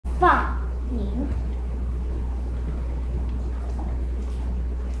你，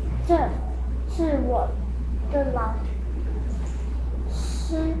这是我的老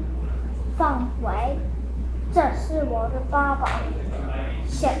师范围，这是我的爸爸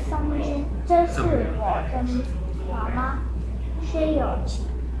谢昕叡，这是我的妈妈谢昕叡。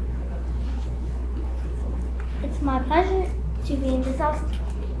It's my pleasure to be in this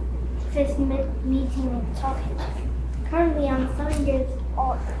office meeting and talking. Currently, I'm 7 years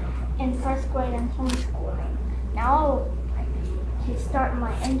old in first grade and homeschooling. Now, to start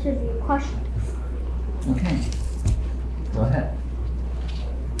my interview questions. Okay, go ahead.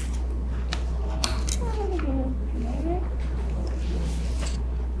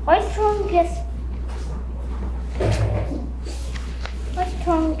 What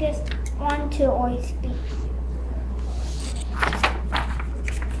strongest one to always speak?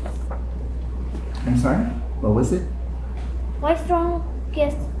 I'm sorry, what was it? What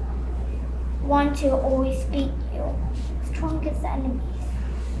strongest one to always beat you? Strongest enemies.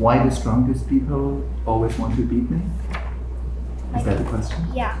 Why the strongest people always want to beat me? Is that the question?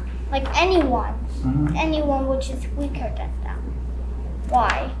 Yeah, like anyone. Anyone which is weaker than them.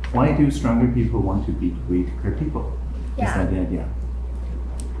 Why? Why do stronger people want to beat weaker people? Yeah. Is that the idea?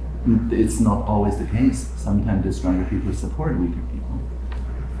 It's not always the case. Sometimes the stronger people support weaker people.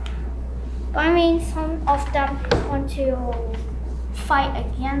 But I mean, some of them want to fight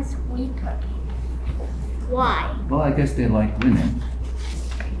against weaker people. Why? Well, I guess they like winning.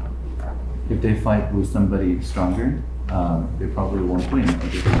 If they fight with somebody stronger, they probably won't win, or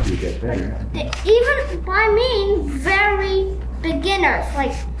they will get better. Even, I mean, very beginners,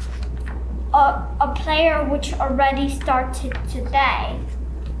 like a player which already started today.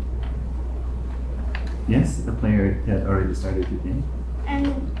 Yes, a player that already started today.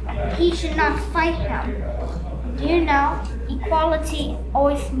 And he should not fight him. Do you know, equality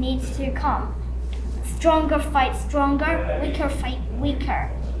always needs to come. Stronger fight stronger, weaker fight weaker.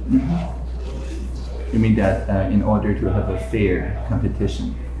 You mean that in order to have a fair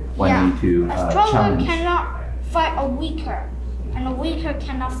competition, one need to a stronger challenge? cannot fight a weaker, and a weaker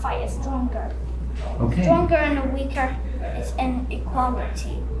cannot fight a stronger. Okay. Stronger and a weaker is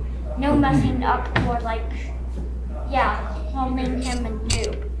inequality. No messing up or like, calling him a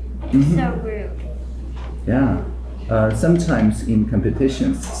noob. It's so rude. Yeah. Sometimes in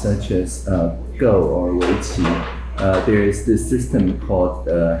competitions such as Go or Weiqi, there is this system called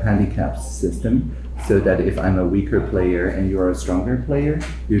the handicap system, so that if I'm a weaker player and you are a stronger player,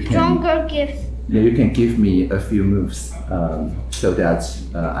 you can give me a few moves so that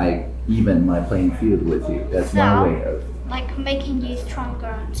I even my playing field with you. That's one way of like making you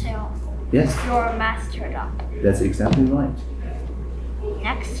stronger until you're mastered up. That's exactly right.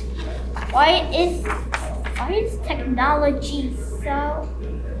 Next, why is technology so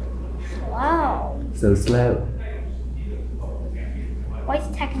slow? So slow. Why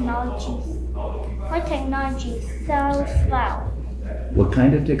technology so slow? What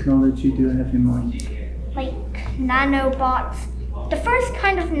kind of technology do you have in mind? Like nanobots. The first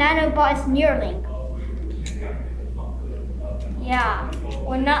kind of nanobot is Neuralink. Yeah,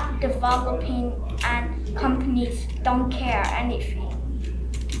 we're not developing and companies don't care anything.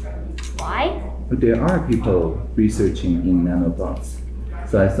 Why? But there are people researching in nanobots.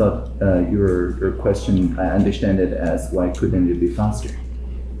 So I thought your question, I understand it as why couldn't it be faster?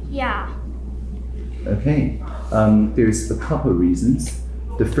 Yeah. Okay, there's a couple reasons.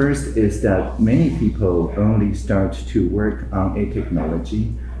 The first is that many people only start to work on a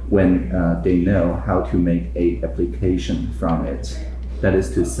technology when they know how to make an application from it. That is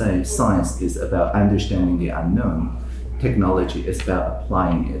to say, science is about understanding the unknown. Technology is about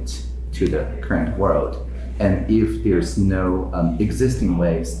applying it to the current world. And if there's no existing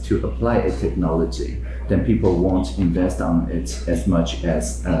ways to apply a technology, then people won't invest on it as much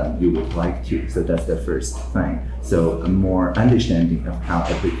as you would like to. So that's the first thing. So a more understanding of how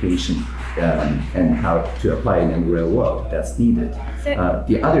application and how to apply it in the real world, that's needed.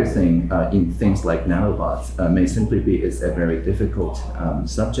 The other thing in things like nanobots may simply be it's a very difficult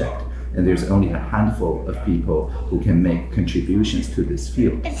subject. And there's only a handful of people who can make contributions to this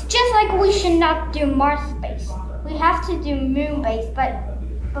field. It's just like we should not do Mars base. We have to do moon base, but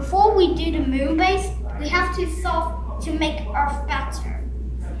before we do the moon base, we have to solve to make Earth better.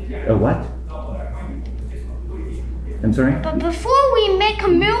 A what? I'm sorry? But before we make a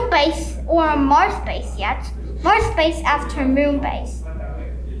moon base or a Mars base yet, Mars base after moon base.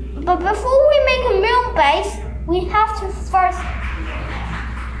 But before we make a moon base, we have to first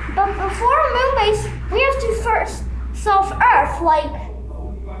But before moon base, we have to first solve Earth, like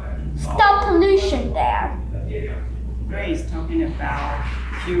stop pollution there. Ray is talking about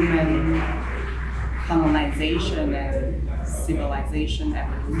human colonization and civilization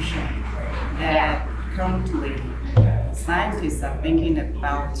evolution that currently scientists are thinking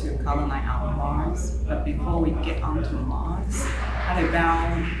about to colonize on Mars. But before we get onto Mars, how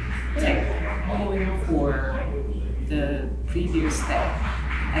about moving for the previous step?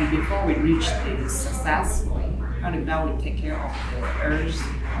 And before we reach this successfully, how about we take care of the Earth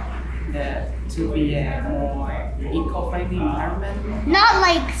to be a more eco-friendly environment? Not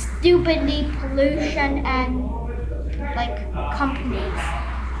like stupidly pollution and like companies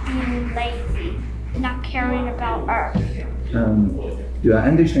being lazy, not caring about Earth. Do I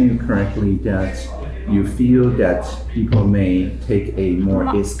understand you correctly that you feel that people may take a more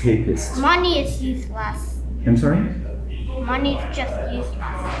escapist? Money is useless. I'm sorry? Money is just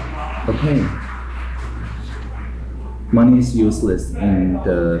useless. Okay. Money is useless in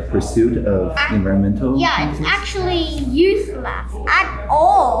the pursuit of environmental Yeah, causes? it's actually useless at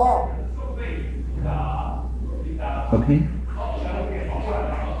all. Okay.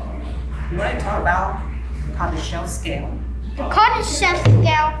 You want to talk about partial scale? The cottage shell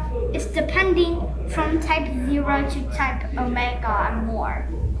scale is depending from type 0 to type omega and more.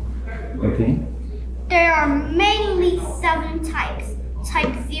 Okay. There are mainly 7 types.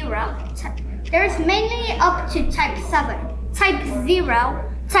 Type 0, there's mainly up to type 7. Type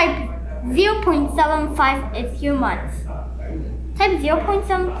 0, type 0.75 is humans. Type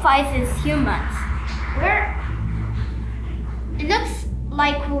 0.75 is humans. It looks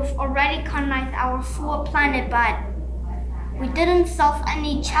like we've already colonized our full planet, but we didn't solve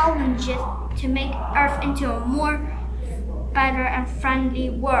any challenges to make Earth into a more better and friendly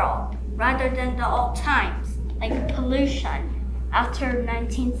world rather than the old times, like pollution after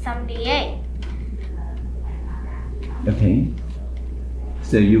 1978. Okay.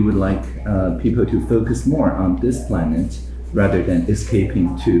 So you would like people to focus more on this planet rather than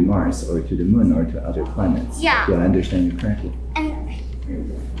escaping to Mars or to the Moon or to other planets. Yeah. Do I understand you correctly?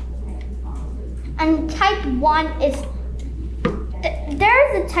 And type 1 is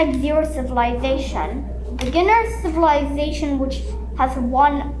there is a type 0 civilization, beginner civilization, which has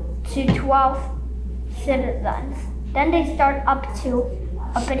 1 to 12 citizens. Then they start up to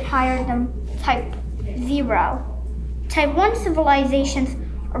a bit higher than type 0. Type 1 civilizations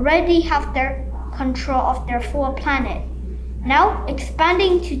already have their control of their full planet. Now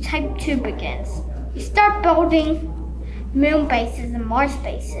expanding to type 2 begins. We start building moon bases and Mars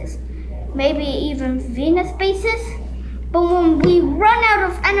bases, maybe even Venus bases. But when we run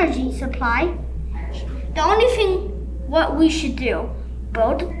out of energy supply, the only thing what we should do,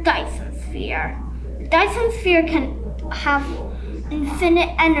 build a Dyson sphere. The Dyson sphere can have infinite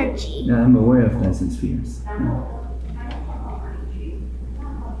energy. Yeah, I'm aware of Dyson spheres.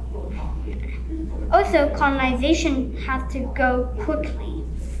 Also, colonization has to go quickly.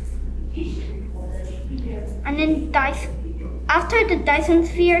 And then after the Dyson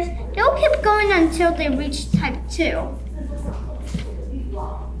spheres, they'll keep going until they reach type 2.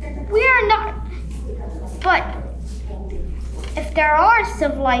 We are not, but if there are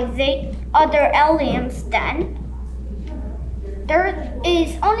other aliens, then there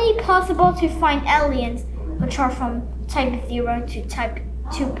is only possible to find aliens which are from type 0 to type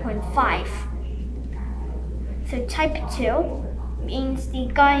 2.5. So type 2 means the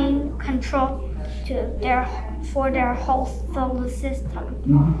guiding control for their whole solar system.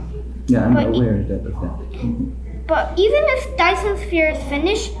 Mm-hmm. Yeah, I'm aware of that. Mm-hmm. But even if Dyson sphere is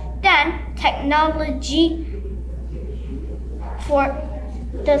finished, then technology for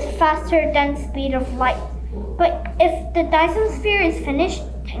the faster than speed of light. But if the Dyson sphere is finished,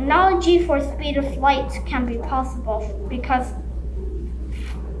 technology for speed of light can be possible because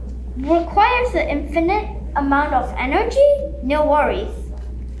requires an infinite amount of energy. No worries.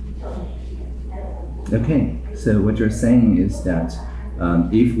 Okay, so what you're saying is that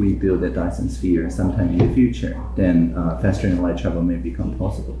if we build a Dyson sphere sometime in the future, then faster than light travel may become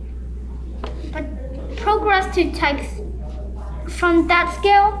possible. But progress to from that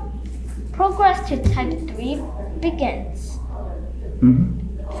scale, progress to type 3 begins.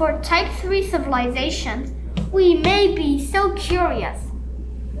 Mm-hmm. For type 3 civilizations, we may be so curious.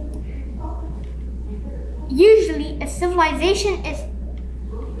 Usually, a civilization is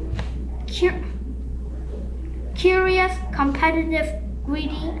curious, competitive,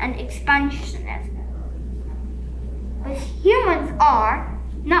 greedy, and expansionist. But humans are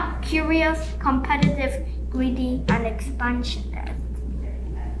not curious, competitive, greedy, and expansionist.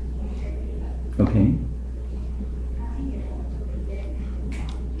 Okay.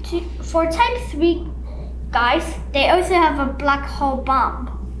 For type 3 guys, they also have a black hole bomb.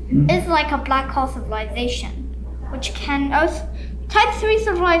 Mm-hmm. It's like a black hole civilization, which can also Type 3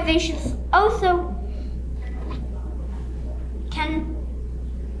 civilizations also can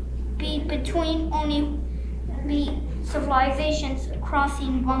be between only the civilizations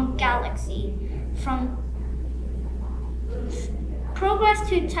crossing one galaxy. From progress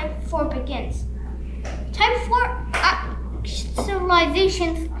to Type 4 begins. Type 4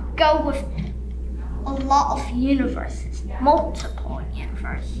 civilizations go with a lot of universes, multiple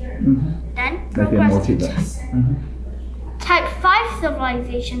universes. Then Like a progress to multiverse. Type 5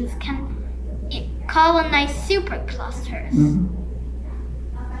 civilizations can colonize superclusters.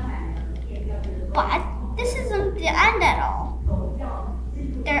 But this isn't the end at all.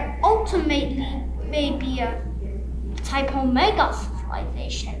 There ultimately may be a Type Omega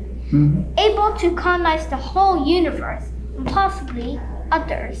civilization, able to colonize the whole universe and possibly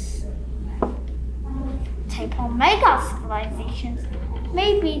others. Type Omega civilizations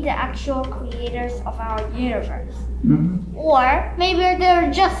may be the actual creators of our universe. Or maybe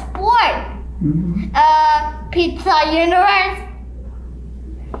they're just born. Pizza universe.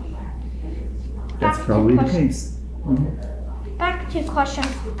 That's probably the case. Back to question.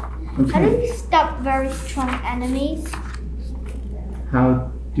 How do Okay. we stop very strong enemies?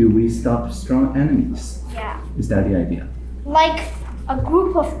 How do we stop strong enemies? Yeah. Is that the idea? Like a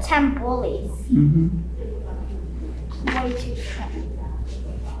group of 10 bullies. Way too strong.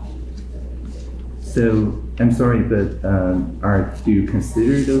 So, I'm sorry, but do you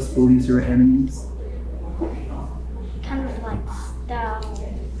consider those bullies your enemies? Kind of like the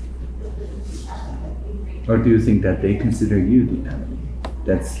Or do you think that they consider you the enemy?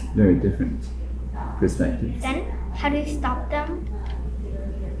 That's very different perspective. Then how do you stop them?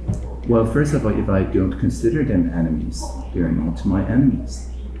 Well, first of all, if I don't consider them enemies, they are not my enemies.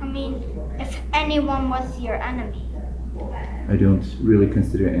 I mean, if anyone was your enemy. I don't really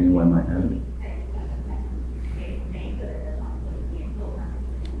consider anyone my enemy.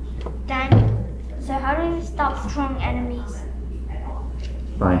 Then, so how do you stop strong enemies?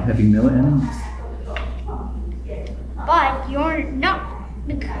 By having no enemies. But you're not.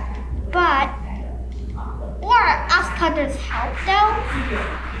 But, or ask others help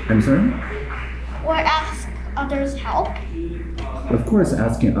though. I'm sorry? Or ask others help. Of course,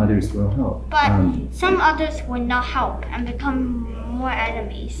 asking others will help. But some others will not help and become more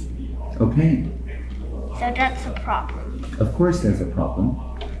enemies. Okay, So that's a problem. of course there's a problem.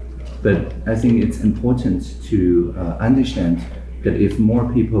 But I think it's important to understand that if more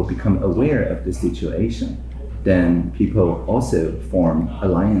people become aware of the situation, then people also form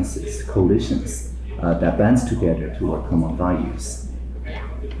alliances, coalitions that bands together toward common values.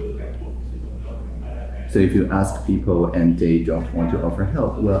 So if you ask people and they don't want to offer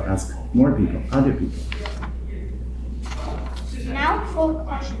help, well, ask more people, other people. Now for a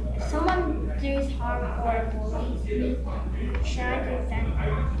question. If someone does harm or bullies me, should I defend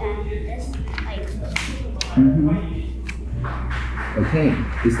them this like Okay,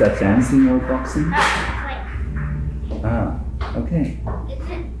 is that dancing or boxing? like Ah, okay.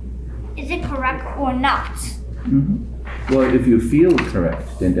 is it correct or not? Well, if you feel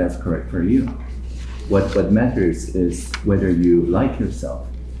correct, then that's correct for you. What matters is whether you like yourself.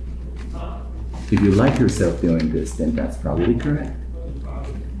 If you like yourself doing this, then that's probably correct.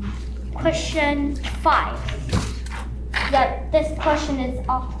 Question 5. Yeah, this question is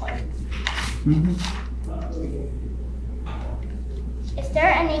awkward. Is there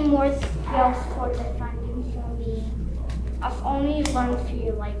any more skills for defending for me? I've only learned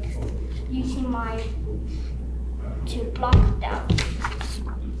through like using my to block them.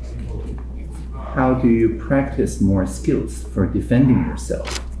 How do you practice more skills for defending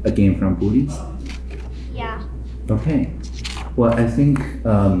yourself again from bullies? Yeah. Okay. Well, I think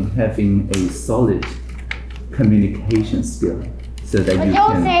having a solid communication skill so that But you they'll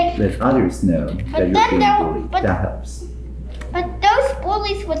can say- let others know that then you're being they'll- bullied, but- that helps. But those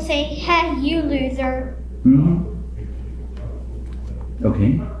bullies would say, "Hey, you loser."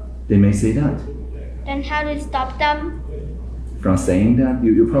 Okay, they may say that. Then how do you stop them? From saying that,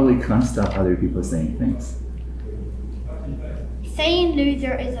 you probably can't stop other people saying things. Saying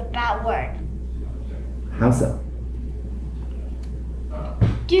loser is a bad word. How so?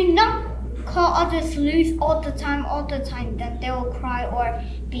 Do not call others loose all the time, then they will cry or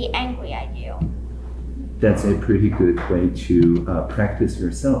be angry at you. That's a pretty good way to practice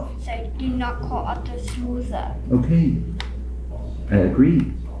yourself. So do not call others loser. Okay, I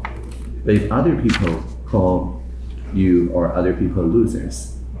agree. But if other people call you or other people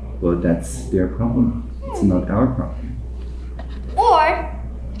losers, well, that's their problem. It's not our problem. Or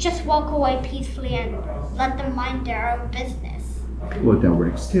just walk away peacefully and let them mind their own business. Well, that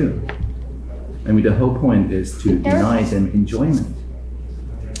works too. I mean, the whole point is to deny them enjoyment.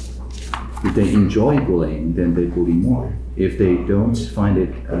 If they enjoy bullying, then they bully more. If they don't find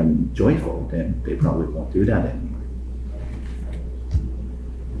it joyful, then they probably won't do that anymore.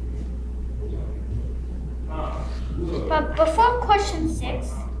 But before question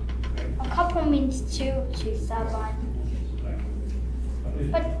 6, a couple means 2 to 7.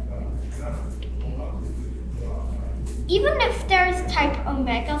 But even if there's type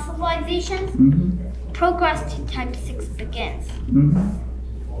omega civilizations, progress to type 6 begins.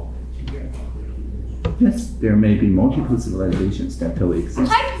 Yes, there may be multiple civilizations that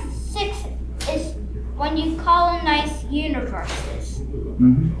coexist. Type 6 is when you colonize universes.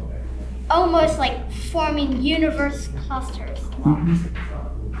 Almost like forming universe clusters.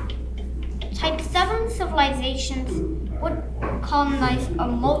 Type 7 civilizations would colonize a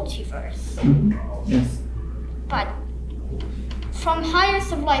multiverse. Yes. But from higher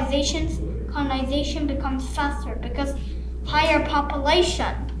civilizations, colonization becomes faster because higher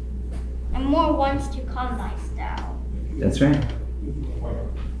population and more wants to colonize now. That's right.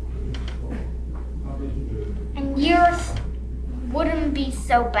 And years wouldn't be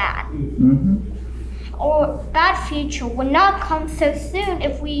so bad. Or bad future would not come so soon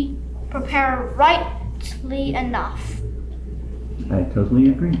if we prepare rightly enough. I totally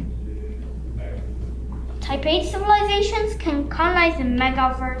agree. Type 8 civilizations can colonize the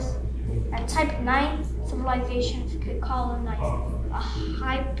megaverse, and type 9 civilizations could colonize a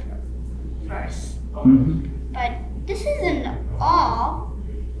hyperverse. But this isn't all.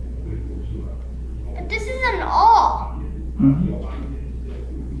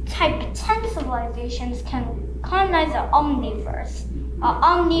 Type 10 civilizations can colonize an omniverse. An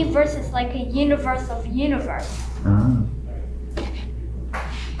omniverse is like a universe of universe.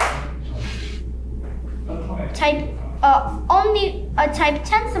 Type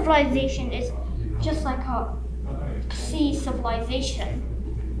 10 civilization is just like a psi civilization.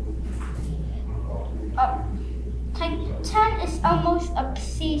 Type 10 is almost a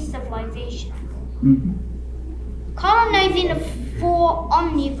psi civilization. Colonizing a full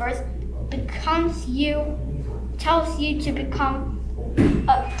omniverse tells you to become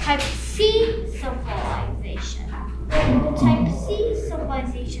a type C civilization. Type C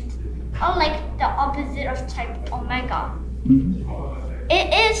civilizations are like the opposite of type omega.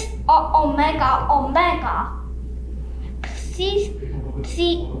 It is omega.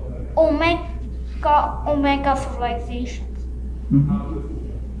 Psi omega civilizations.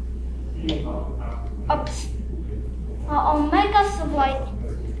 Omega civilization.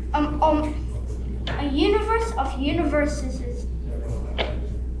 A universe of universes is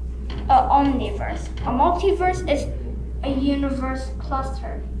an omniverse. A multiverse is a universe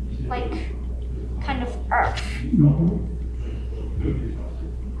cluster, like kind of Earth.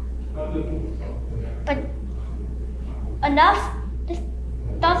 But this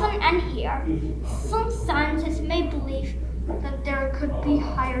doesn't end here. Some scientists may believe that there could be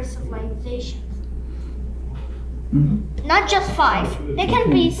higher civilizations. Not just 5. They can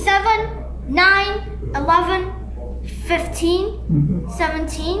be 7, 9, 11, 15,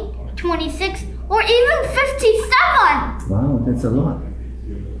 17, 26, or even 57. Wow, that's a lot.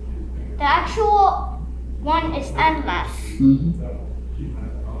 The actual one is endless.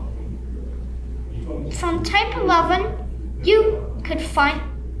 From type 11, you could find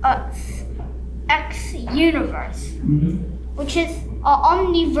a X universe, which is an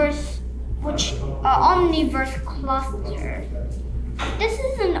omniverse. Omniverse cluster. This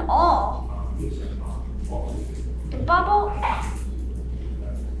isn't all. The bubble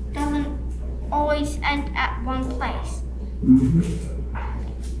doesn't always end at one place.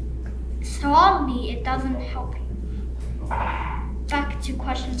 So oddly, it doesn't help you. Back to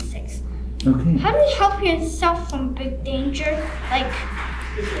question 6. Okay. How do you help yourself from big danger? Like,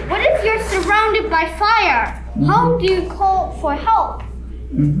 what if you're surrounded by fire? How do you call for help?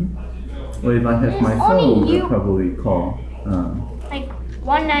 Well, if I have my phone, I'll probably call. Like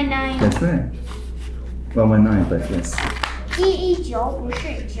 199. That's right. 119, but yes. 119不是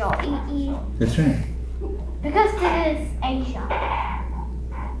911. That's right. Because this is Asia.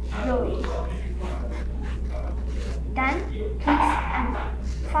 Really. Then police and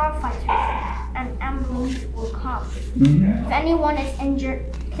firefighters and ambulance will come. If anyone is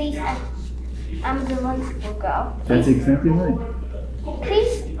injured, police and ambulance will go. That's exactly right.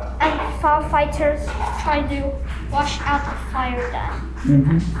 Police and firefighters try to wash out the fire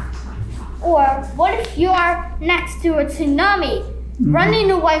then. Or what if you are next to a tsunami? Running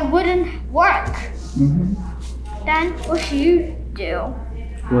away wouldn't work. Then what should you do?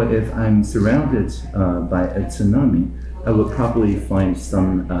 Well, if I'm surrounded by a tsunami, I will probably find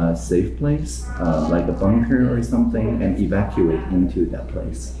some safe place, like a bunker or something, and evacuate into that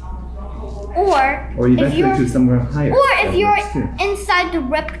place. Or evacuate to somewhere higher. Or if you're inside the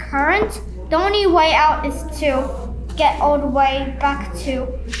rip current, the only way out is to get all the way back to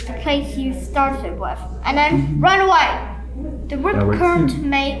the place you started with, and then run away. The rip current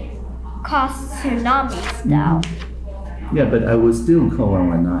may cause tsunamis, though. Yeah, but I will still call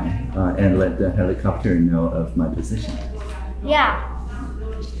 119 and let the helicopter know of my position. Yeah.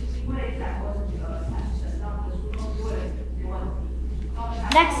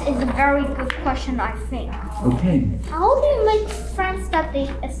 Next is a very good question, I think. Okay. How do you make friends that they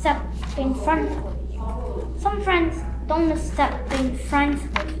accept being friends with you? Some friends don't accept being friends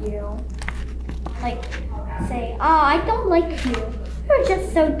with you. Like, say, I don't like you. You're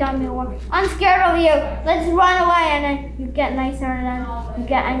just so dumb. Or I'm scared of you. Let's run away. And then you get nicer and then you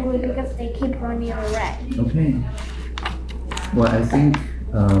get angry because they keep running away. Okay. Well, I think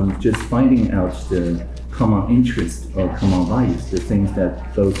just finding out the common interest or common values, the things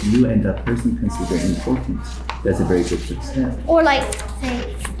that both you and that person consider important, that's a very good success. Or like,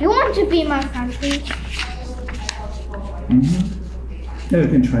 say, you want to be my friend, please? Yeah, you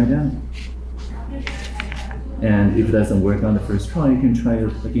can try that. And if it doesn't work on the first try, you can try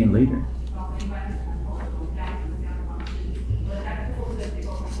it again later.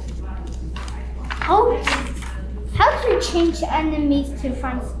 How to change enemies to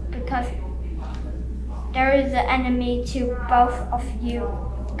friends? Because there is an enemy to both of you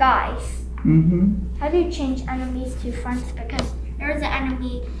guys. How do you change enemies to friends? Because there is an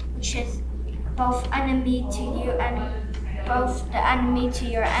enemy which is both enemy to you and both the enemy to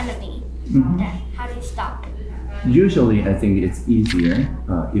your enemy. Then how do you stop? Usually, I think it's easier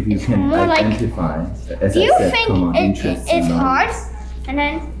if you can identify, as I said, common interests. It's hard? And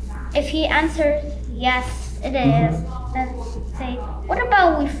then if he answers yes, it is, then say, what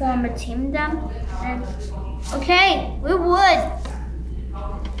about we form a team then? And okay, we would.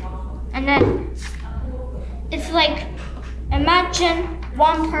 And then it's like, imagine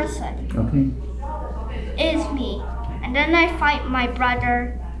one person is me, and then I fight my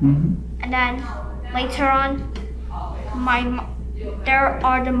brother, and then later on, there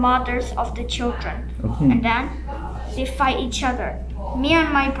are the mothers of the children, and then they fight each other. Me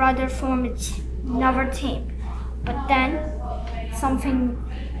and my brother form another team, but then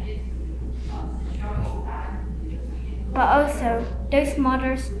but also those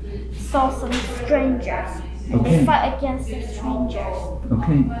mothers saw some strangers. They fight against the strangers,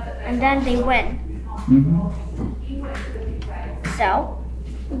 and then they win. So,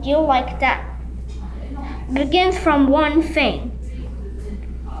 do you like that? Begins from one thing.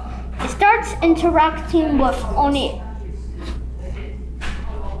 It starts interacting with only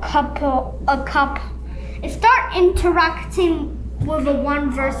a couple. It starts interacting with a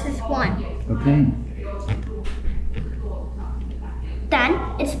 1 versus 1. Then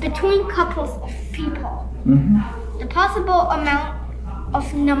it's between couples of people. The possible amount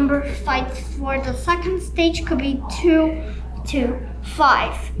of number fights for the second stage could be 2 to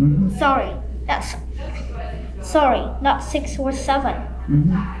 5. Sorry, not 6 or 7.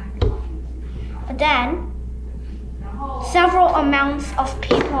 Then, several amounts of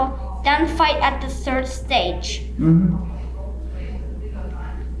people then fight at the third stage.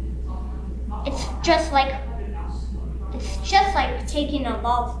 It's just like taking a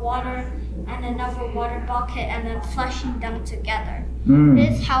lot of water and another water bucket and then flushing them together.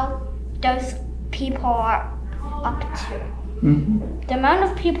 This is how those people are up to. The amount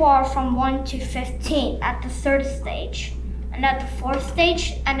of people are from 1 to 15 at the third stage, and at the fourth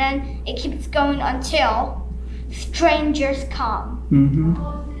stage, and then it keeps going until strangers come.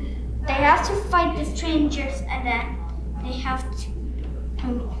 They have to fight the strangers, and then they have to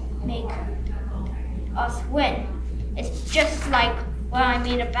make us win. It's just like what I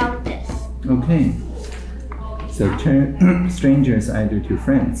mean about this. So turn strangers either to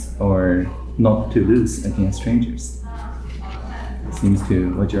friends or not to lose against strangers. Seems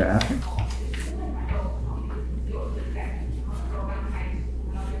to what you're after.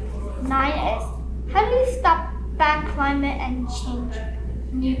 Nine is, how do you stop bad climate and change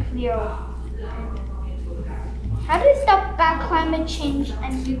nuclear? How do you stop bad climate change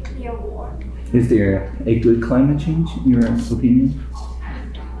and nuclear war? Is there a good climate change in your opinion?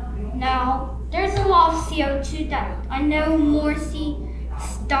 No, there's a lot of CO2 that I no more see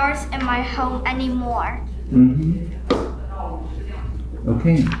stars in my home anymore.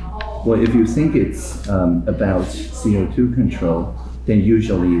 Okay. Well, if you think it's about CO2 control, then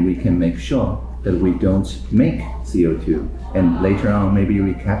usually we can make sure that we don't make CO2, and later on maybe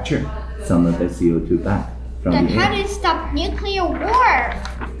recapture some of the CO2 back from Then the air. how do you stop nuclear war?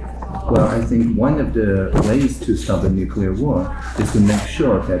 Well, I think one of the ways to stop a nuclear war is to make sure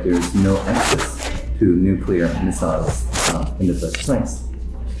sure that there is no access to nuclear missiles in the first place.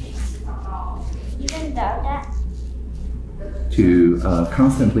 Even though that. To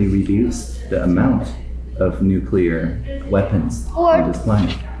constantly reduce the amount of nuclear weapons on this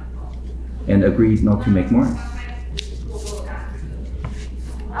planet, and agreed not to make more.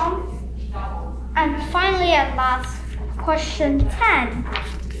 And finally, at last, question 10.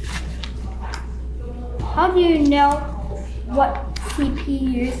 How do you know what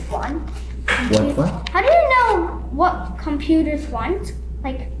CPUs want? What? How do you know what computers want?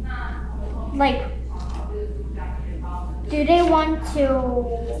 Like, do they want to,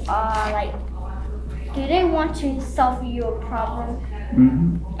 do they want to solve your problem?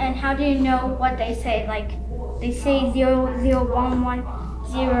 Mm-hmm. And how do you know what they say? Like, they say 0011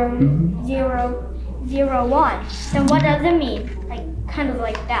 0001. Then what does it mean? Like, kind of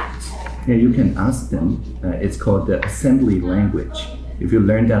like that. Yeah, you can ask them. It's called the assembly language. If you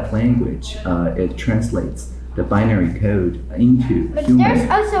learn that language, it translates the binary code into But human there's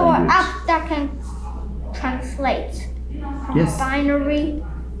also an language. app that can translate from Yes. binary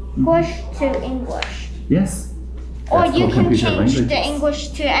English to English. Yes. Or That's you called can computer change the languages. English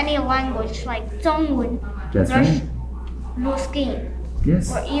to any language like Zhongwen, That's right. Ruskin,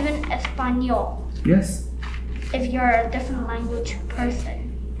 Yes. or even Espanol Yes. if you're a different language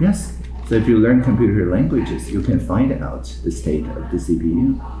person. Yes. So if you learn computer languages, you can find out the state of the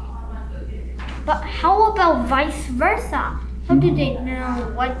CPU. But how about vice versa? How do they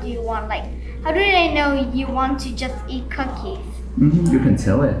know what do you want? Like, how do they know you want to just eat cookies? You can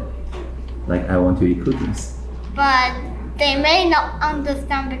tell it. Like, I want to eat cookies. But they may not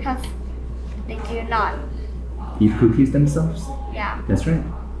understand because they do not. Eat cookies themselves? Yeah. That's right.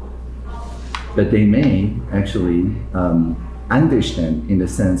 But they may actually understand in the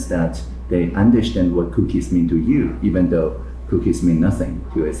sense that they understand what cookies mean to you, even though cookies mean nothing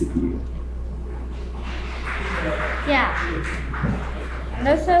to a CPU. Yeah. And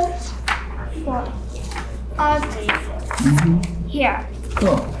also for others. Here.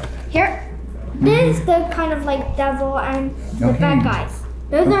 Cool. Here. This is the kind of like devil and the Okay. bad guys.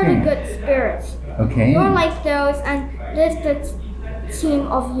 Those are the Okay. good spirits. Okay. You're like those, and this is the team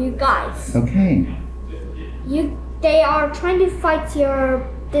of you guys. Okay. They are trying to fight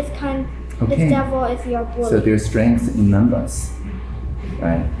this Okay. devil is your bully. So there's strength in numbers,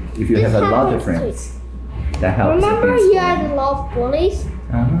 right? If you This have a lot of happens too. friends, that helps. Remember against you bullying. had a lot of bullies?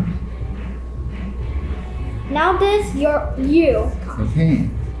 Uh-huh. Now this you. Okay.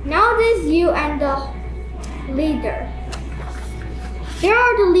 Now this you and the leader. Here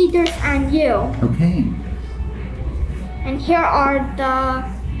are the leaders and you. Okay. And here are the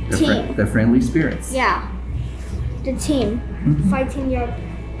team. The friendly spirits. Yeah. The team fighting your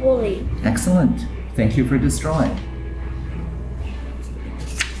bully. Excellent. Thank you for destroying.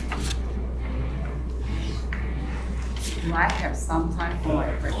 Do I have some time for my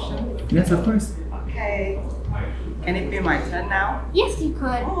question? Yes, of course. Okay. Can it be my turn now? Yes, you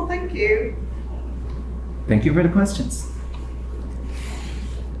could. Oh, thank you. Thank you for the questions.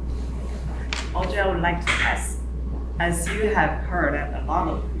 Also, I would like to ask, as you have heard that a lot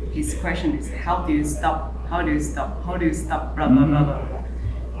of his question is how do you stop, blah, blah, blah, blah.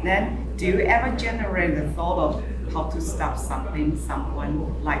 Then, do you ever generate the thought of how to stop something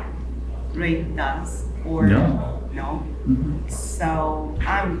someone like Ray does? Or No. No? So,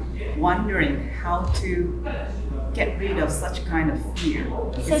 I'm wondering how to get rid of such kind of fear.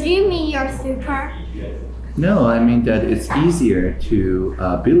 So do you mean you're super? No, I mean that it's easier to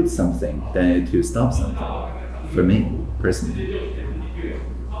build something than to stop something. For me, personally.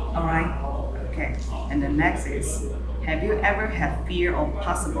 All right. Okay. And the next is, have you ever had fear of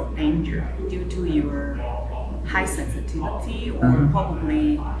possible danger due to your high sensitivity, or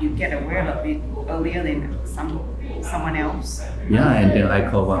probably you get aware of it earlier than someone else? Yeah, and then I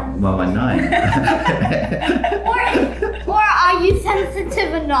call 119. Or are you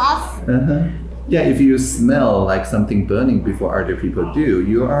sensitive enough? Yeah, if you smell like something burning before other people do,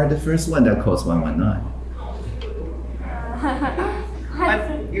 you are the first one that calls 119.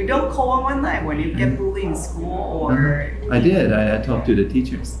 But you don't call 119 when you get bullied in school, or I did. I talked to the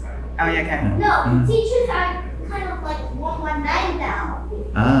teachers. oh yeah, okay. No, teachers are kind of like 119 now.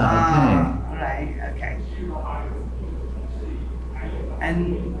 Ah, Right. Okay.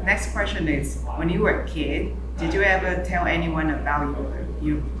 And next question is, when you were a kid, did you ever tell anyone about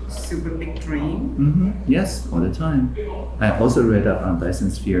your super big dream? Yes, all the time. I also read up on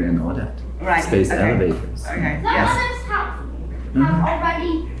Dyson Sphere and all that. Right. Space okay. elevators. Okay. Some Yes. others have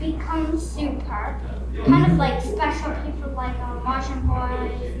already become super. Kind of like special people like Martian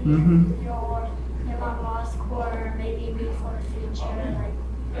boys or on law school or maybe move for the future. Like,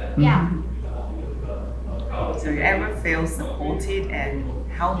 yeah. So you ever feel supported, and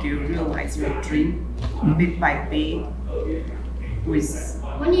how do you realize your dream bit by bit with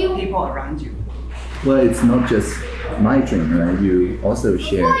people around you? Well, it's not just my dream, right? You also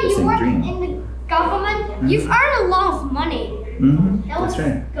share Before the you same work dream. in the government, you've earned a lot of money. That was That's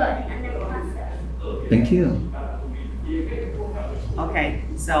right. good and impressive. Thank you. Okay,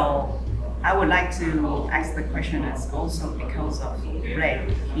 so I would like to ask the question as also because of Ray.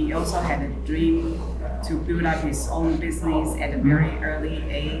 He also had a dream to build up his own business at a very early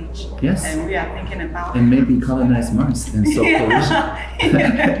age. Yes. And we are thinking about And maybe colonize Mars and solve pollution.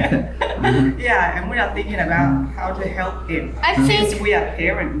 yeah, and we are thinking about how to help him. I Since think we are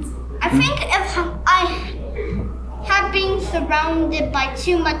parents. I think if I had been surrounded by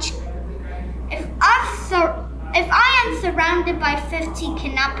too much, if I am surrounded by 50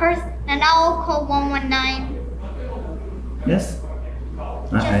 kidnappers, then I will call 119. Yes.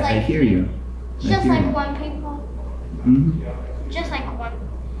 I hear you. Just like when people, Mm-hmm. just like when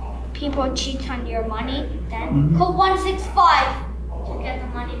people cheat on your money, then call 165 to get the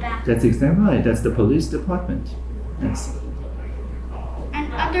money back. That's exactly right. That's the police department. Yes.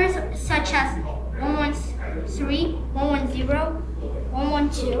 And others such as 113, 110,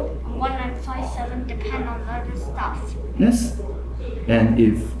 112, and 1957 depend on other stuff. Yes. And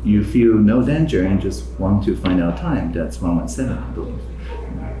if you feel no danger and just want to find out time, that's 117, I believe.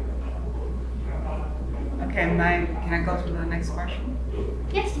 Okay, can I go to the next question?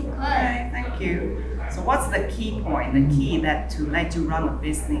 Yes, you could. Okay, thank you. So what's the key point, the key that to let you run a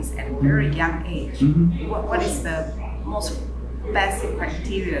business at a very young age? What is the most basic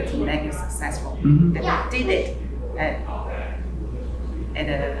criteria to make you successful? That you did it at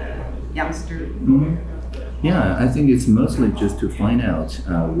a youngster? Yeah, I think it's mostly just to find out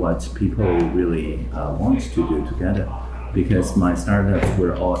what people really want to do together. Because my startups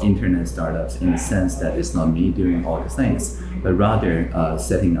were all internet startups in the sense that it's not me doing all the things, but rather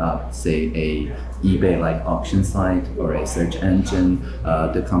setting up, say, a eBay-like auction site or a search engine,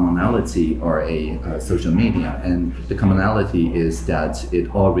 the commonality or a social media. And the commonality is that it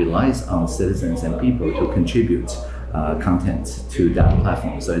all relies on citizens and people to contribute content to that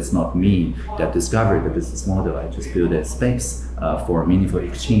platform. So it's not me that discovered the business model. I just built a space for meaningful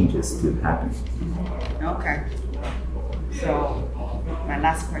exchanges to happen. Okay. So my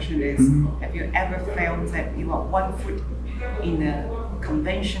last question is, have you ever felt that you are 1 foot in a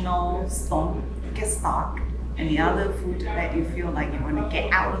conventional stock and the other foot that you feel like you want to get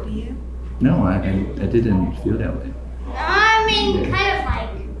out of here? No, I didn't feel that way. I mean, kind of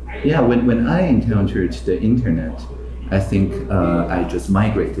like. Yeah, when I encountered the internet, I think I just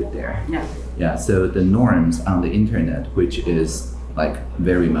migrated there. Yeah. Yeah, so the norms on the internet, which is like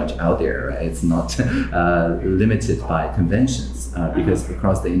very much out there, right? It's not limited by conventions because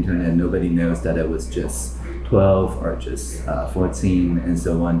across the internet nobody knows that I was just 12 or just 14 and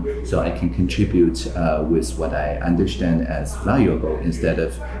so on. So I can contribute with what I understand as valuable instead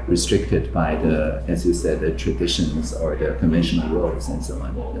of restricted by the, as you said, the traditions or the conventional roles and so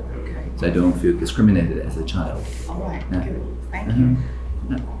on. Okay. So I don't feel discriminated as a child. All right. Yeah. Good. Thank you.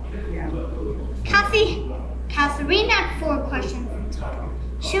 Yeah. Catherine had 4 questions in total.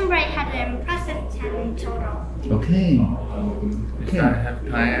 Shunray had an impressive 10 in total. Okay. I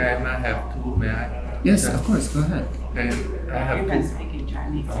might have 2, may I? Yes, of course. Go ahead. Okay, I have You can 2. speak in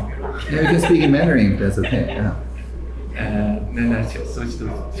Chinese. Yeah, you can speak in Mandarin if that's okay. Yeah. Then I switch to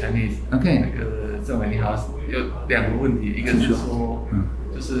Chinese. Okay. 那个政委你好，有2个问题，一个是说，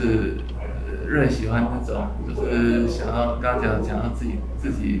就是Ray喜欢那种，就是想要刚刚讲到自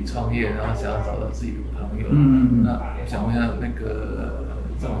己创业，然后想要找到自己的朋友。那我想问一下，那个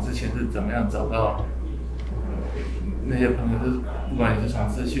政委之前是怎么样找到那些朋友？就是不管你是从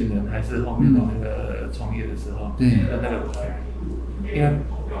资讯人，还是后面的那个创业的时候，的那个，因为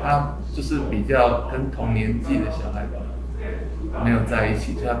他就是比较跟同年纪的小孩没有在一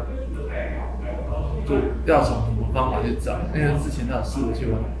起，就要从什么方法去找？因为之前他有试着去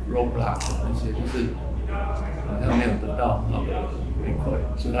玩 Roblox 那些，就是好像没有得到很好的回馈，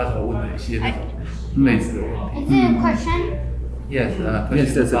所以他才问了一些那种类似的问题。Is it a question? Yes,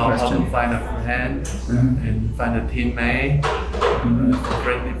 Yes, that's a about question. how to find a friend and find a teammate,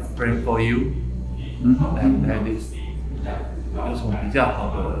 friend for you, and that is 有什么比较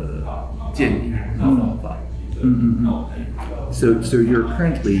好的建议和方法？ So you're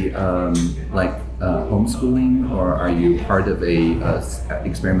currently homeschooling, or are you part of a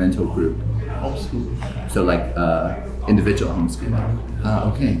experimental group? Homeschool. So like individual homeschooling.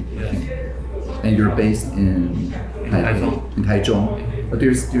 Okay. Yes. And you're based in Taichung. In Taichung.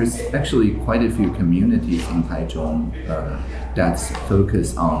 There's actually quite a few communities in Taichung that's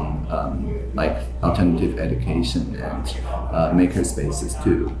focused on like alternative education and maker spaces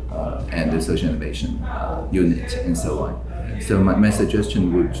too, and the social innovation unit and so on. So my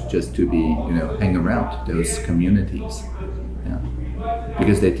suggestion would just to be hang around those communities,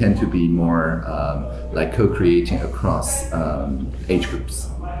 because they tend to be more like co-creating across age groups.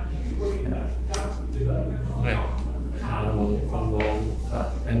 Okay.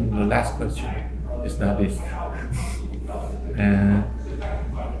 And the last question is that this. And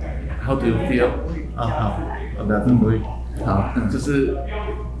how do you feel? About the way. 好，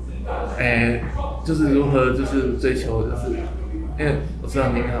就是如何就是追求，就是因为我知道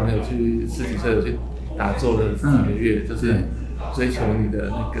您好像有去十几岁有去打坐了几个月，就是追求你的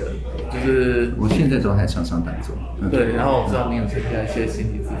那个，就是我现在都还常常打坐。对，然后我知道你有参加一些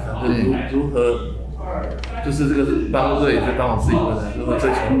心理咨商，就是如何，就是这个是帮助也是帮我自己问的，如何追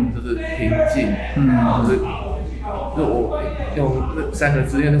求就是平静，就我用那三个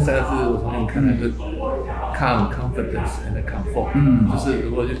字，因为那三个字我从你看的是 calm, confidence and comfort，就是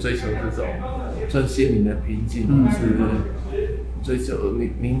如何去追求这种，就是心灵的平静，是追求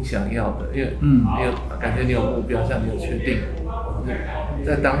您想要的，因为你有感觉你有目标，像你有确定，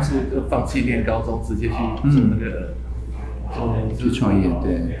在当初就放弃念高中，直接去做那个，去创业，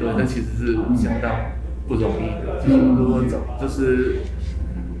对，那其实是相当不容易的，就是如何走，就是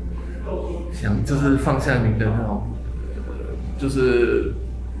就是放下您的那种，就是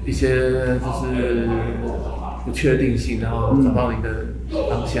一些就是不确定性，然后找到你的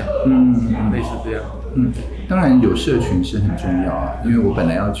方向，类似这样。当然有社群是很重要啊，因为我本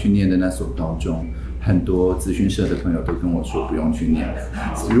来要去念的那所高中，很多咨询社的朋友都跟我说不用去念，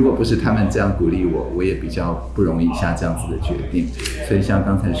如果不是他们这样鼓励我，我也比较不容易下这样子的决定。所以像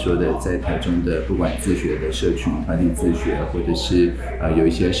刚才说的，在台中的不管自学的社群、团体自学，或者是有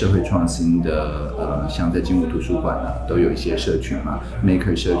一些社会创新的像在金湖图书馆啊，都有一些社群嘛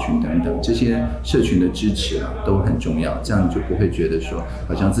 ，Maker 社群等等，这些社群的支持啊都很重要，这样你就不会觉得说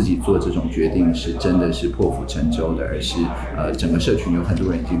好像自己做这种决定是真的是破釜沉舟的，而是整个社群有很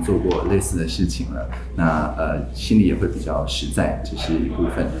多人已经做过类似的事情了。那心里也会比较实在，这是一部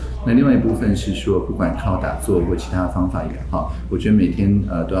分。那另外一部分是说，不管靠打坐或其他方法也好，我觉得每天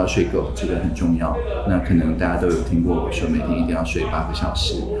都要睡够，这个很重要。那可能大家都有听过我说，每天一定要睡8个小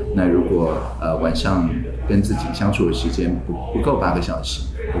时。那如果晚上跟自己相处的时间不够8个小时，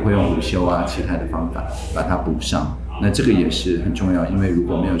我会用午休啊其他的方法把它补上。那这个也是很重要，因为如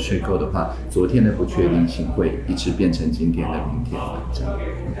果没有睡够的话，昨天的不确定性会一直变成今天的明天，这样。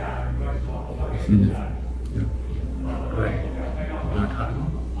对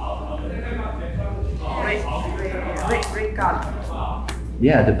，Regard.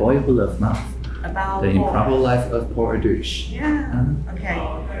 Yeah, The Boy Who Loved Math. About The Improbable Life of Paul Erdős. Yeah. Okay.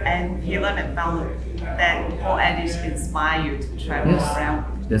 And he learned about that Paul Erdős inspired you to travel around.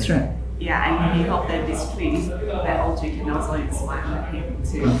 That's right. Yeah, and he hoped that this trip that Audrey can also inspire him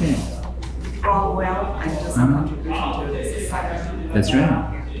to grow well and do some contribution to the society. That's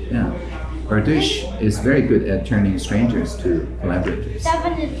right. Yeah. Erdős is very good at turning strangers to collaborators.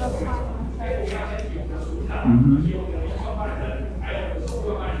 7 is the final.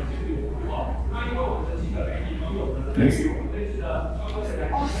 Yes.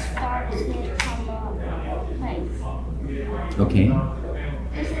 All starts from a place. Okay.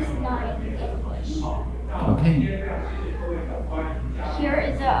 This is not in English. Okay. Here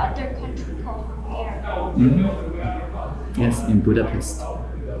is the other country called Hungary. Yes, in Budapest.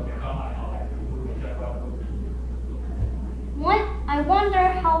 I wonder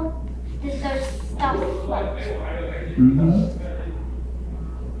how did those stuff float.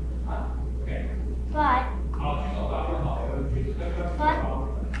 But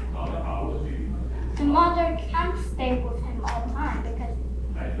the mother can't stay with him all the time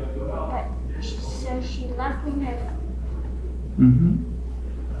so she left him with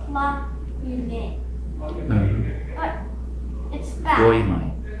La Unique. But it's bad.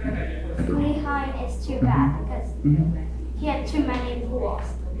 Freiheim is too bad because he had too many rules.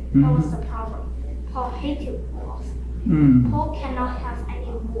 That was the problem. Paul hated rules. Paul cannot have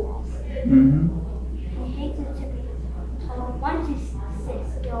any rules. He hated to be told 1 to 6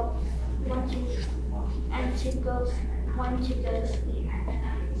 go, 1 to and to go 1 to go to sleep.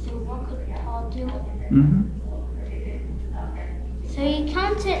 So what could Paul do? So he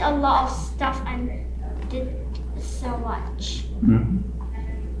counted a lot of stuff and did so much.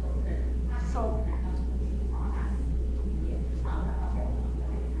 So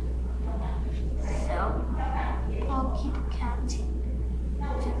I'll keep counting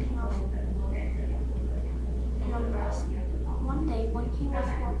of numbers. One day when he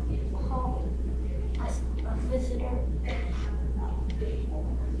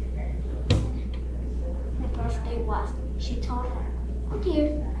was. She told him, "Oh dear,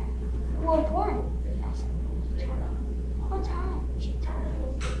 you were born." Yes. She told him, "What time?" She told him,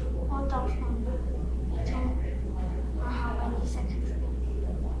 "What time?" He told her how many seconds.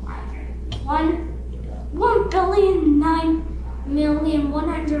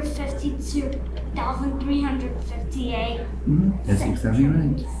 1,152,358. That's exactly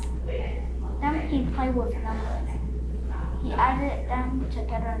right. Then he played with numbers. He added them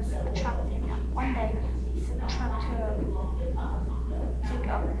together and subtracted them. One day, he subtracted a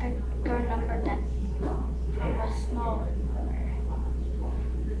bigger number than from a smaller number.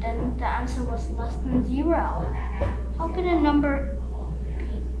 Then the answer was less than 0. How could a number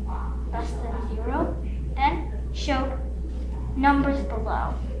be less than 0? Then showed numbers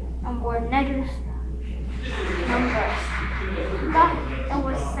below and were negative numbers. That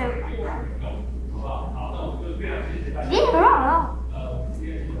was so cool.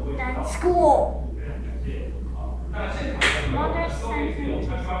 Then school. Mother sent him to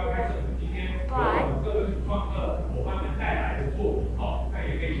school, but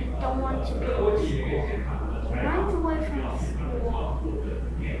he don't want to go to school. He runs away from school.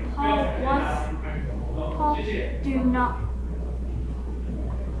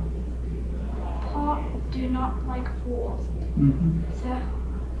 Paul do not like fools. So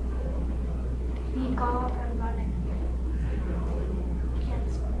he got up and running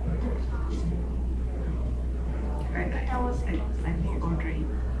against the class. That was I think Audrey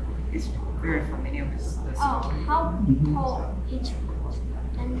is very familiar with this. how Paul hates fools,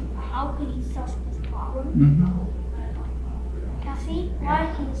 and how could he solve this problem? Cassie, why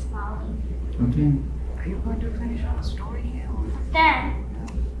he smiling? Okay. Are you going to finish up the story here? Then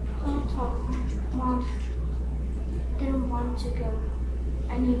Paul told Mom didn't want to go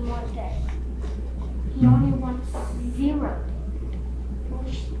any more days. He only wants 0.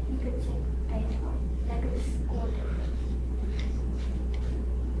 Wish he could take days off, like a school day.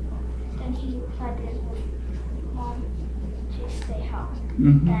 Then he pleaded with Mom to stay home.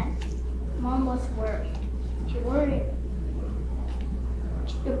 Then Mom was worried. She worried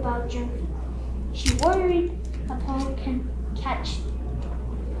about germs. She worried that Paul can catch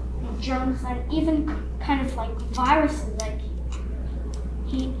germs and even kind of like viruses, like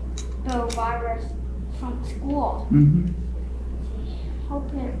the virus from school. She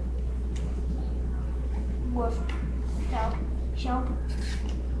helped him with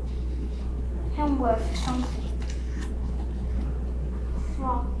something.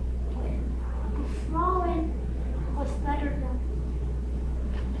 Flowing was better than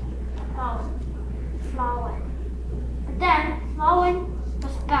flowing. But then flowing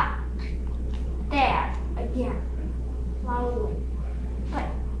was back there again, flowing. But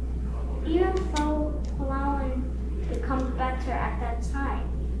even though flowing becomes better at that time,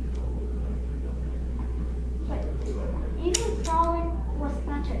 but even flowing was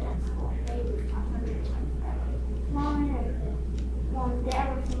better than school, maybe 500 times better. Flowing wanted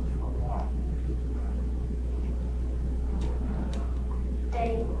everything for more.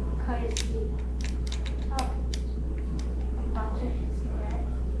 They could see up about his bed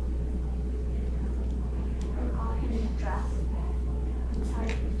and got his dress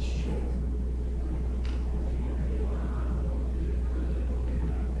inside his shoes.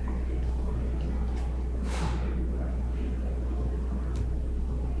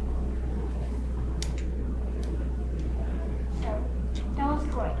 So that was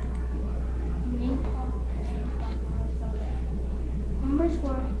great. Numbers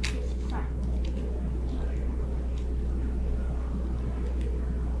were his friends.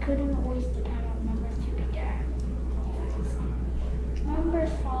 Couldn't always depend on numbers to be there. Numbers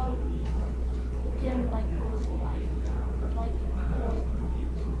followed didn't like rules of life, but like rules.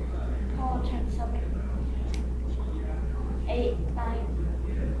 Paul turned 7, 8, 9,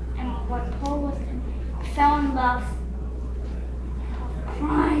 and when Paul was 10, he fell in love with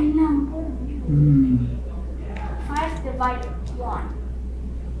prime number. 5 divided 1.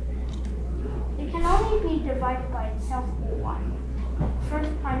 It can only be divided by itself or 1. First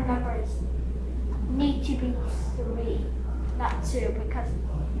prime numbers need to be 3, not 2, because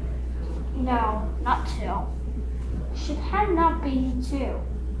no, not 2. Should have not been 2.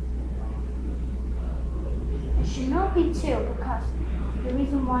 It should not be 2 because the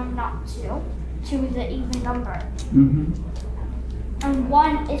reason why not 2, 2 is an even number. And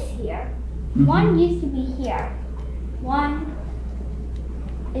 1 is here. 1 used to be here. 1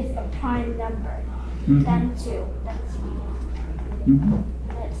 is a prime number. Then 2, that's 3. And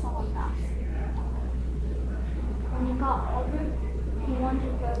it's all enough. When he got older, he wanted to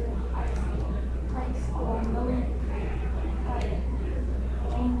go to high school, play school, million, but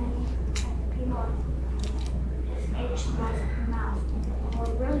many people his teach math.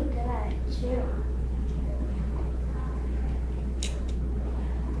 We're really good at it too.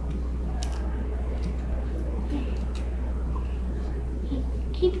 He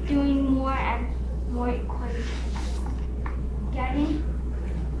keeps doing more and more equations. Getting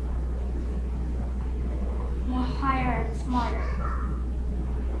more higher and smarter.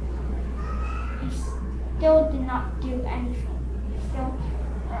 He still did not do anything. Still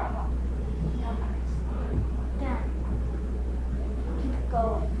numbers. Then keep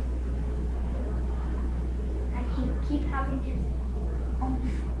going. And he keep having his own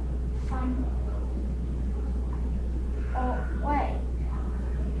fun way.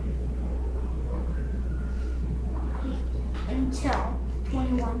 Until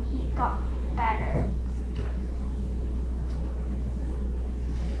 21 he got better.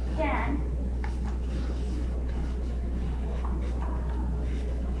 Then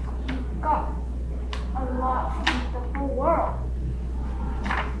he got a lot from the whole world,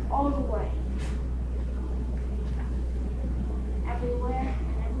 all the way, everywhere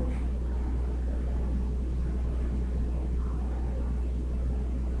and everything.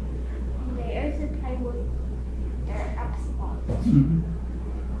 And they also play with their epsilons.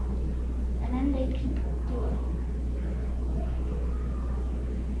 And then they keep doing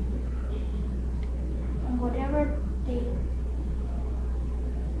it. And whatever they do,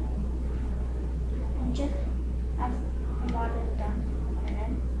 and just as a lot of them, and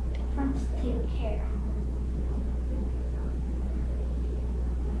then friends take care.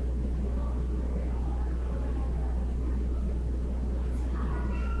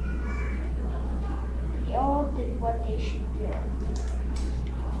 They all did what they should do.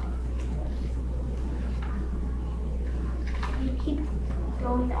 You keep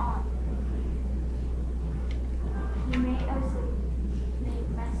going on. You may also make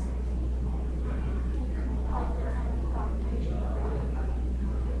messes.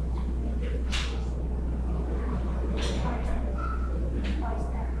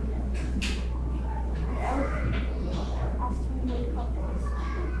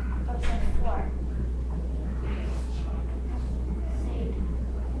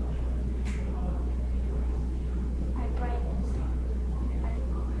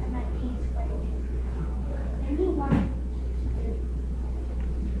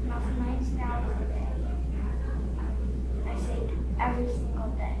 Every single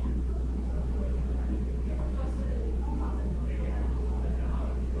day.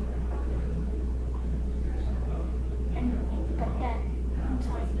 But then,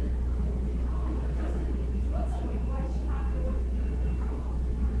 sometimes,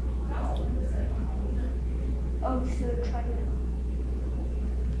 also try to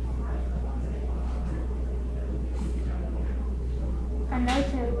and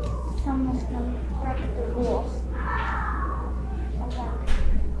also some of them break the rules.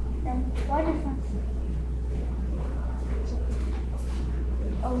 Then what difference?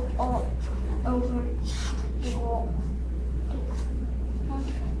 All over the wall. One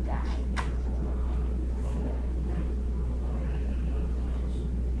guy.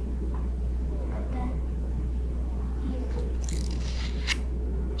 But then he's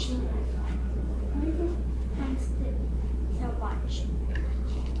genius. Why does friends did so much?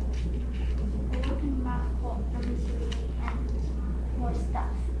 We're looking about what numbers and more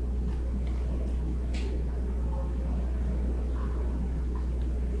stuff.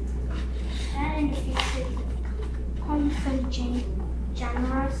 And in the future, become so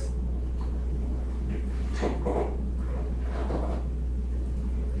generous.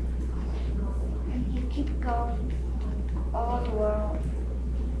 And you keep going all the world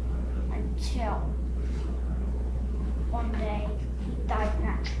until one day he died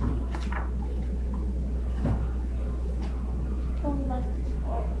naturally. Told us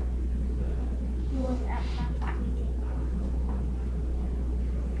he was at my meeting.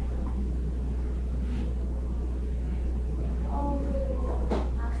 All the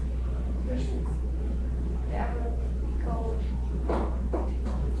wishes to ever go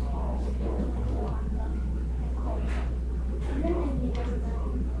and then they need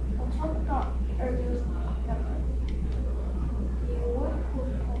everybody. We'll talk about Earth's number. You work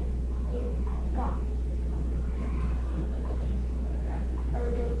with you got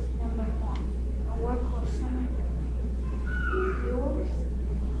Earth's number 1. I work with someone yours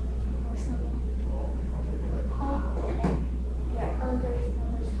or someone call and your Earth's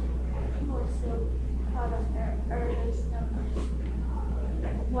numbers. People are so proud of their Earth's numbers.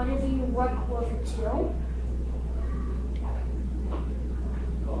 What if you work with 2?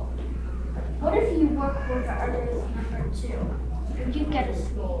 What if you work with the Earth's number 2? Would you get a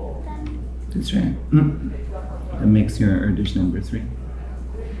school then? That's right. makes your dish number 3.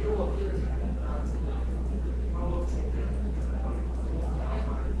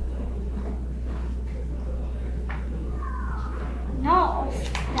 No,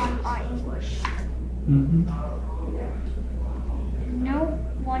 one are English. Mm-hmm. No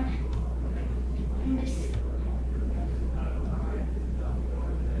one in this.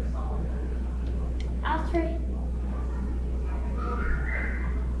 After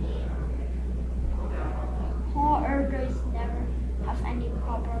Paul Erdős never have any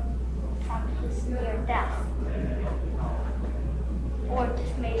problem from his near death, or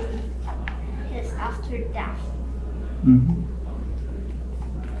this may be his after death. Mm-hmm.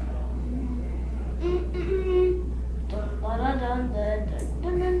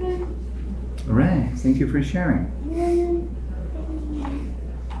 All right, thank you for sharing.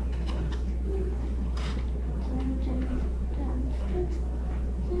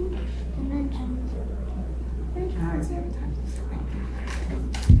 Now is every time.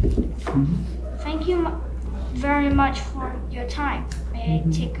 Thank you very much for your time. May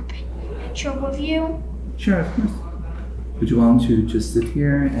I take a picture with you? Sure, of course. Would you want to just sit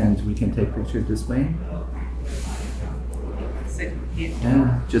here and we can take pictures this way? Sit here.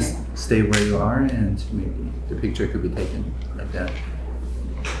 Yeah, just stay where you are and maybe the picture could be taken like that.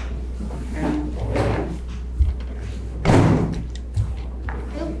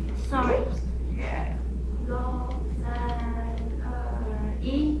 Oops, sorry. Yeah. 3、2、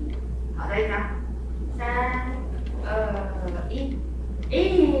1，好，再一张，3、2、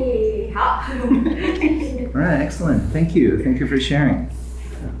1，好。 All right, excellent. Thank you. Thank you for sharing.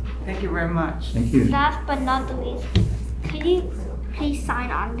 Thank you very much. Thank you. Last but not the least, could you please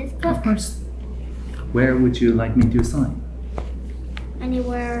sign on this Of book? course. Where would you like me to sign?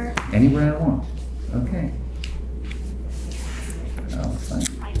 Anywhere, Anywhere I want. Okay. I'll sign.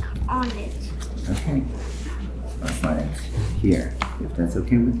 like on it. Okay. I'll sign it here, if that's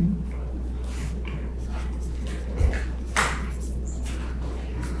okay with you.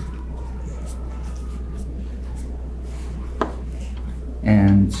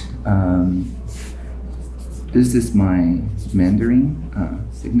 And this is my Mandarin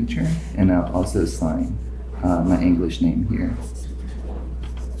signature, and I'll also sign my English name here.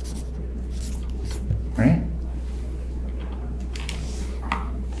 All right?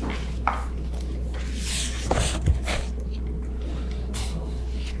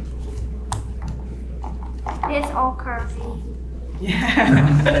 It's all curvy.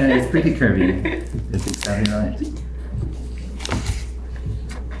 Yeah. Yeah, it's pretty curvy. That's exactly right.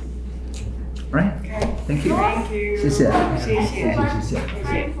 Right? Okay. Thank you. Thank you. 谢谢。谢谢。谢谢。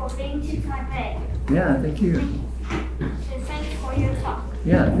 Time for being to Taipei. Yeah, thank you. And thank you for your talk.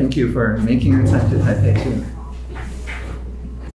 Yeah, thank you for making your time to Taipei too.